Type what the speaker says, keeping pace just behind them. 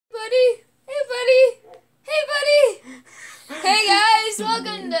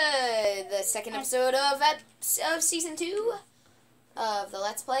second episode of season 2 of the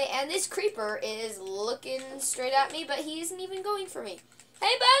Let's Play, and this creeper is looking straight at me, but he isn't even going for me.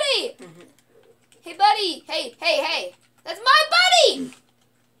 Hey, buddy! Hey, buddy! Hey, hey, hey! That's my buddy!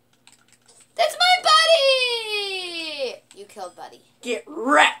 That's my buddy! You killed Buddy. Get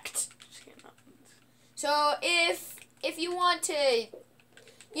wrecked! So if you want to,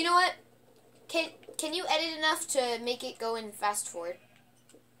 you know what? Can you edit enough to make it go in fast forward?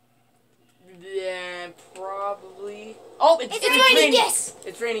 Yeah, probably. Oh, it's raining. Yes.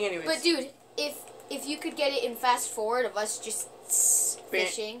 It's raining anyways. But dude, if you could get it in fast forward of us just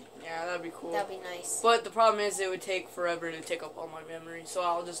fishing, yeah, that'd be cool. That'd be nice. But the problem is it would take forever to take up all my memory, so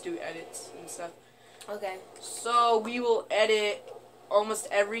I'll just do edits and stuff. Okay. So we will edit almost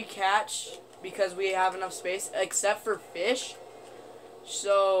every catch because we have enough space, except for fish.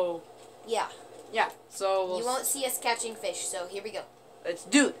 So yeah. So you won't see us catching fish. So here we go. Let's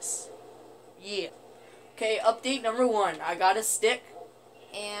do this. Yeah. Okay. Update number 1. I got a stick.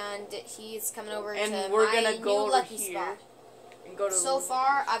 And he's coming over and to we're my gonna new go over lucky here spot. And go to so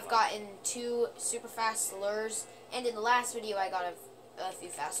far, I've gotten 2 super fast lures, and in the last video, I got a few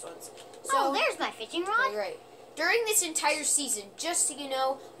fast ones. So there's my fishing rod. Right. During this entire season, just so you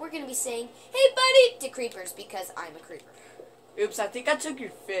know, we're gonna be saying, "Hey, buddy," to creepers because I'm a creeper. Oops! I think I took your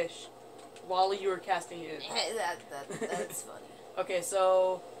fish while you were casting it. That's funny. Okay,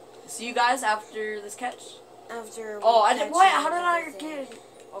 so see you guys after this catch. After I did. What? How did I get it?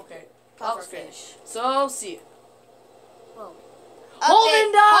 Okay. Pufferfish. So see you. Whoa.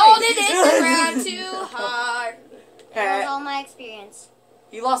 Holden Hold died! it in the ground too hard. That was all my experience.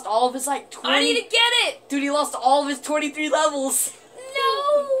 He lost all of his 20. I need to get it. Dude, he lost all of his 23 levels.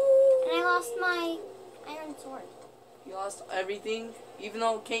 No. And I lost my iron sword. He lost everything. Even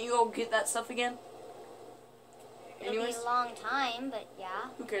though, can't you go get that stuff again? It'll be a long time, but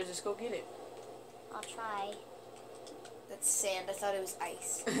yeah. Who cares? Just go get it. I'll try. That's sand. I thought it was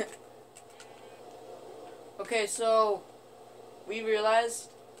ice. Okay, so we realized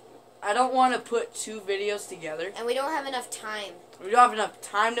I don't want to put 2 videos together. And we don't have enough time. We don't have enough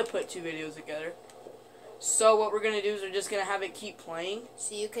time to put 2 videos together. So what we're going to do is we're just going to have it keep playing.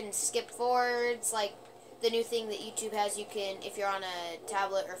 So you can skip forwards, like the new thing that YouTube has. You can, if you're on a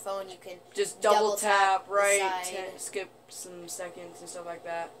tablet or phone, you can just double tap right, side. skip some seconds and stuff like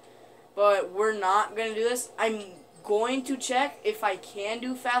that. But we're not going to do this. I'm going to check if I can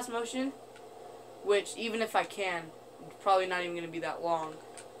do fast motion, which even if I can, it's probably not even going to be that long.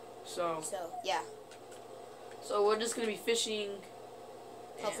 So yeah. So we're just going to be fishing.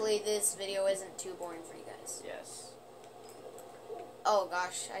 Hopefully this video isn't too boring for you guys. Yes. Oh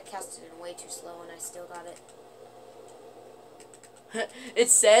gosh, I casted it way too slow and I still got it. It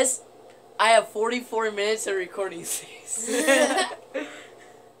says I have 44 minutes of recording space.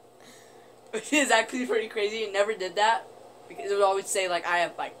 Which is actually pretty crazy. It never did that because it would always say like I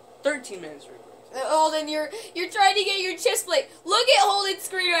have like 13 minutes of recording. Holden, you're trying to get your chest plate. Look at Holden's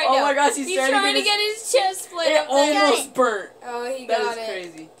screen right now. Oh my gosh, he's trying to get his chest plate. It almost burnt. Oh, he that got is it.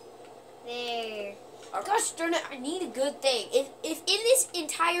 crazy. There. Gosh darn it, I need a good thing. If in this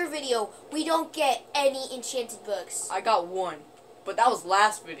entire video we don't get any enchanted books. I got 1, but that was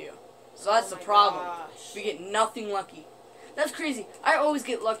last video. So that's the problem. Gosh. We get nothing lucky. That's crazy. I always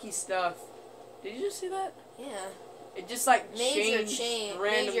get lucky stuff. Did you just see that? Yeah. It just like Major changed change.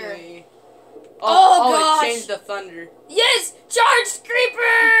 randomly. Oh gosh. It changed the thunder. Yes! Charge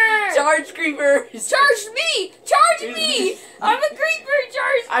creeper! Charge creeper! Charge me! Charge me! I'm a creeper!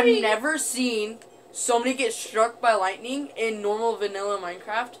 Charge me! I've never seen somebody get struck by lightning in normal vanilla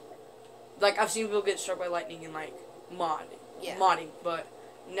Minecraft. Like, I've seen people get struck by lightning in, like, modding, but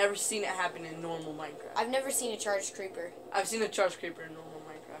never seen it happen in normal Minecraft. I've never seen a charged creeper. I've seen a charge creeper in normal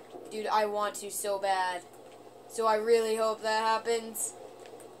Minecraft. Dude, I want to so bad. So I really hope that happens.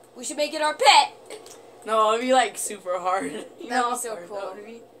 We should make it our pet! No, it'd be, like, super hard. That'd be so cool.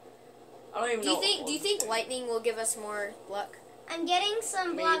 I don't even know. Do you think lightning will give us more luck? I'm getting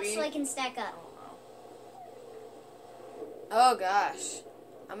some blocks Maybe. so I can stack up. Oh gosh.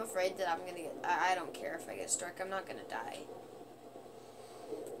 I'm afraid that I'm gonna get... I don't care if I get struck. I'm not gonna die.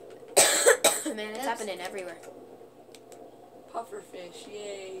 Man, it's happening everywhere. Pufferfish,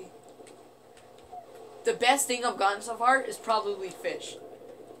 yay. The best thing I've gotten so far is probably fish.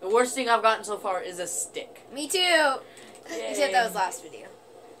 The worst thing I've gotten so far is a stick. Me too! Yay. Except that was last video.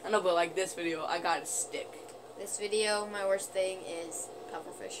 I know, but like this video, I got a stick. This video, my worst thing is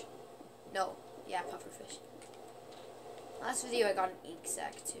pufferfish. No. Yeah, pufferfish. Last video, I got an ink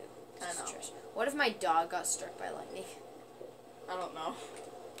sac too. I know. Trash. What if my dog got struck by lightning? I don't know.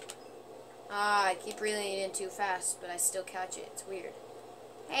 I keep reeling it in too fast, but I still catch it. It's weird.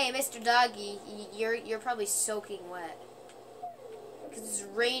 Hey, Mr. Doggy, you're probably soaking wet. Because it's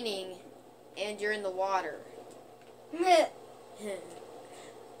raining and you're in the water.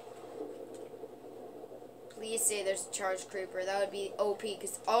 Please say there's a charge creeper. That would be OP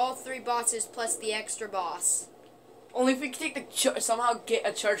because all 3 bosses plus the extra boss. Only if we could take the somehow get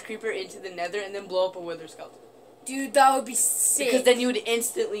a charge creeper into the nether and then blow up a wither skeleton. Dude, that would be sick. Because then you would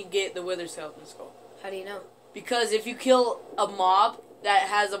instantly get the wither skeleton skull. How do you know? Because if you kill a mob that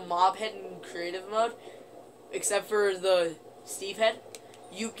has a mob head in creative mode, except for the Steve head,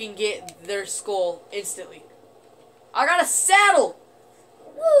 you can get their skull instantly. I got a saddle!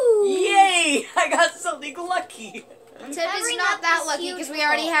 Woo! Yay! I got something lucky. Tip is not that lucky because we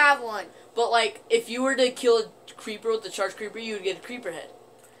already have one. But like, if you were to kill a creeper with the charge creeper, you would get a creeper head.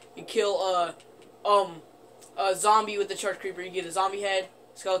 You kill a zombie with the charge creeper, you get a zombie head.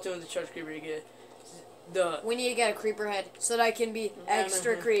 Skeleton with the charge creeper, you get the... We need to get a creeper head so that I can be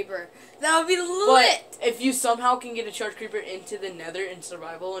extra creeper. That would be lit! But if you somehow can get a charge creeper into the nether in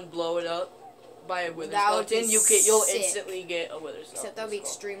survival and blow it up by a wither skeleton, you'll instantly get a wither skeleton. Except that would be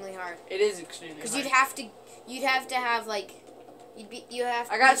extremely hard. It is extremely hard. Because you'd have to have like,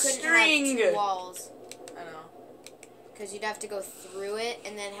 I got string! Have 2 walls. I know. Because you'd have to go through it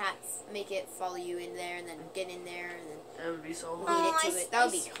and then make it follow you in there and then get in there and then... That would be so hard. That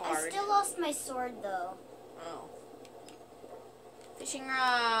would be hard. I still lost my sword though. Oh. Fishing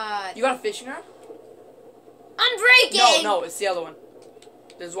rod. You got a fishing rod? Unbreaking! No, it's the other one.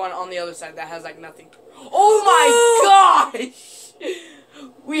 There's one on the other side that has like nothing. Oh my gosh!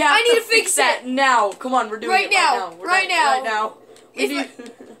 I need to fix that now. Come on, we're doing it right now.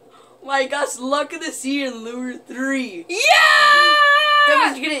 My gosh, luck of the sea in lure 3. Yeah! That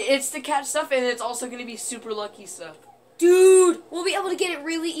means you're gonna insta catch stuff and it's also gonna be super lucky stuff. Dude, we'll be able to get it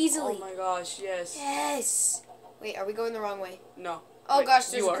really easily. Oh my gosh, yes. Yes. Wait, are we going the wrong way? No. Oh Wait, gosh,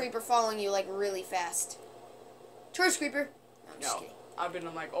 there's a creeper following you like really fast. Charge creeper. No, I'm just kidding. I've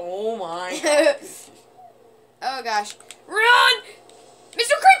been like, oh my. Oh gosh. Run!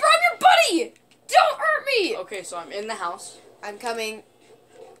 Mr. Creeper, I'm your buddy! Don't hurt me! Okay, so I'm in the house. I'm coming.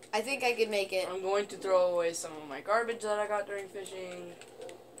 I think I could make it. I'm going to throw away some of my garbage that I got during fishing.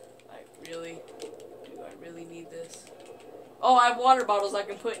 Like, really? Do I really need this? Oh, I have water bottles I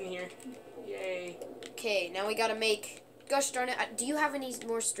can put in here. Yay. Okay, now we gotta make... Gosh darn it. Do you have any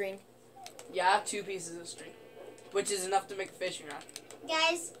more string? Yeah, I have 2 pieces of string. Which is enough to make a fishing rod.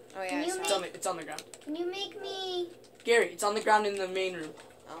 Guys, oh, yeah, it's on the ground. Can you make me... Gary, it's on the ground in the main room.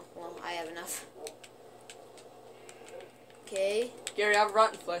 Oh, well, I have enough. Okay. Gary, I have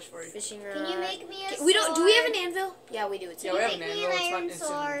rotten flesh for you. Fishing rod. Can you make me a sword? We don't. Do we have an anvil? Yeah, we do. It's yeah, we have an anvil. anvil. Make me an iron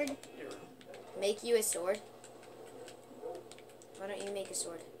sword. Make you a sword? Why don't you make a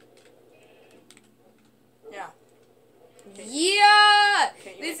sword? Yeah. Yeah!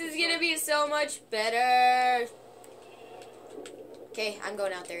 This is gonna be so much better. Okay, I'm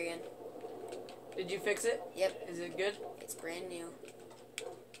going out there again. Did you fix it? Yep. Is it good? It's brand new.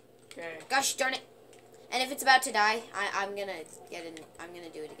 Okay. Gosh darn it. And if it's about to die, I'm gonna get in. I'm gonna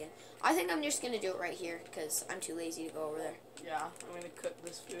do it again. I think I'm just gonna do it right here because I'm too lazy to go over there. Yeah, I'm gonna cook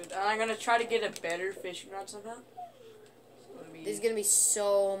this food, and I'm gonna try to get a better fishing rod somehow. This is gonna be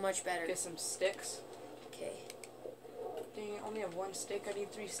so much better. Get some sticks. Okay. Dang it! I only have 1 stick. I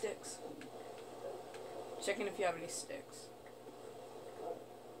need 3 sticks. Checking if you have any sticks.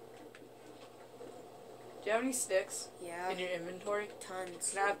 Do you have any sticks? Yeah. In your inventory?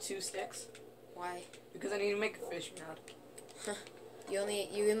 Tons. Can I have 2 sticks? Why? Because I need to make a fishing rod. You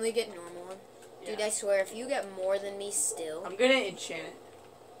only get normal one. Yeah. Dude, I swear, if you get more than me still... I'm gonna enchant it.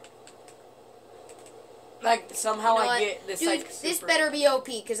 Like, somehow you know I get this, dude, like, this better be OP,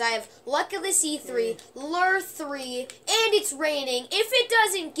 because I have Luck of the Sea 3, Lure 3, and it's raining. If it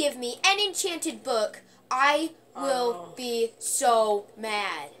doesn't give me an enchanted book, I will be so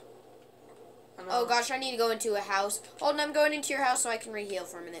mad. Oh gosh, I need to go into a house. Hold on, I'm going into your house so I can re-heal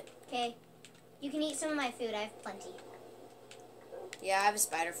for a minute. Okay. You can eat some of my food. I have plenty. Yeah, I have a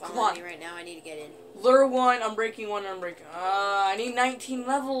spider following me right now. I need to get in. Lure 1, I'm breaking 1, I'm breaking. I need 19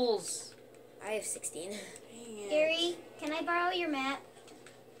 levels. I have 16. Gary, can I borrow your map?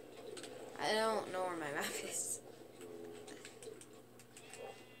 I don't know where my map is.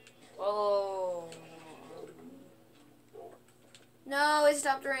 Oh. No, it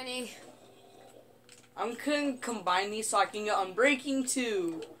stopped raining. I'm gonna combine these so I can get Unbreaking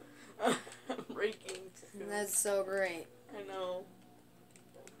 2. Unbreaking 2. That's so great. I know.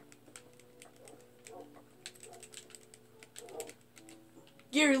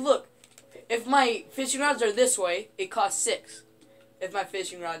 Gary, look. If my fishing rods are this way, it costs 6. If my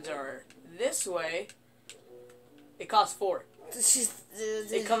fishing rods are this way, it costs 4.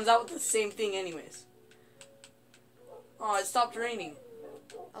 It comes out with the same thing anyways. Oh, it stopped raining.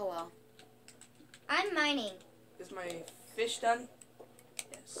 Oh well. I'm mining. Is my fish done?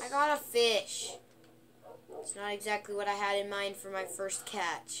 Yes. I got a fish. It's not exactly what I had in mind for my first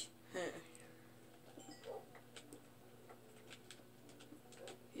catch.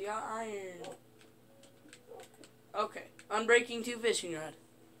 You got iron. Okay. Unbreaking 2 fishing rod.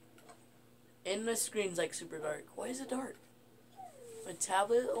 And the screen's like super dark. Why is it dark? My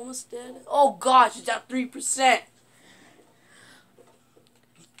tablet almost dead? Oh gosh, it's at 3%.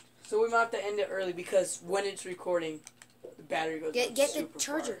 So we might have to end it early because when it's recording, the battery goes Get the super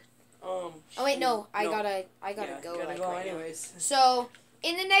charger. far. Oh wait, no. I No. gotta Yeah, go. you gotta like, go right now. anyways. So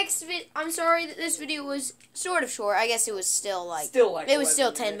in the next I'm sorry that this video was sort of short. I guess it was still like it was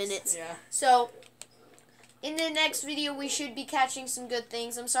still 10 minutes. Yeah. So in the next video we should be catching some good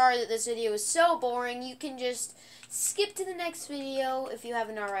things. I'm sorry that this video is so boring. You can just skip to the next video if you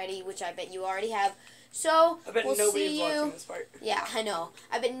haven't already, which I bet you already have. So I bet we'll nobody's see you. watching this part. Yeah, I know.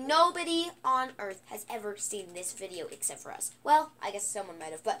 I bet nobody on Earth has ever seen this video except for us. Well, I guess someone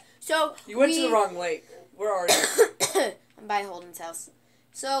might have, but so You went to the wrong lake. Where are you? I'm by Holden's house.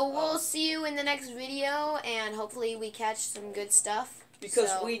 So we'll see you in the next video, and hopefully we catch some good stuff. Because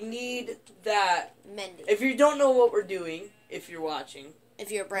So, we need that. mending. If you don't know what we're doing, if you're watching,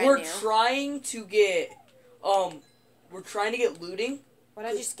 If you're brand we're new, trying to get looting. what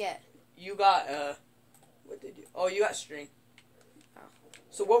did I just get? You got what did you? Oh, you got string. Oh.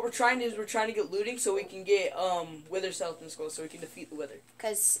 So what we're trying to do is we're trying to get looting so we can get wither skeleton skulls so we can defeat the wither.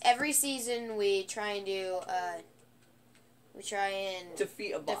 Because every season we try and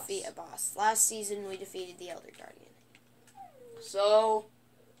Defeat a boss. defeat a boss. Last season we defeated the Elder Guardian. So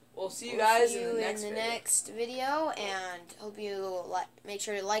we'll see you guys in the next video. next video, and hope you make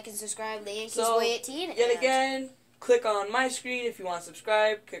sure to like and subscribe. The Yankees So, Way 18. Yet and again, click on my screen if you want to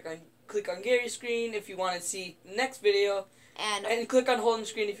subscribe. Click on Gary's screen if you want to see the next video, and click on Holden's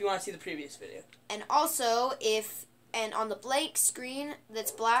screen if you want to see the previous video. And also, on the blank screen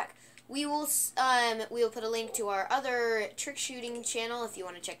that's black, we will put a link to our other trick shooting channel if you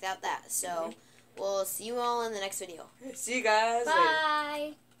want to check out that. So we'll see you all in the next video. See you guys later.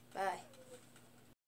 Bye. Bye.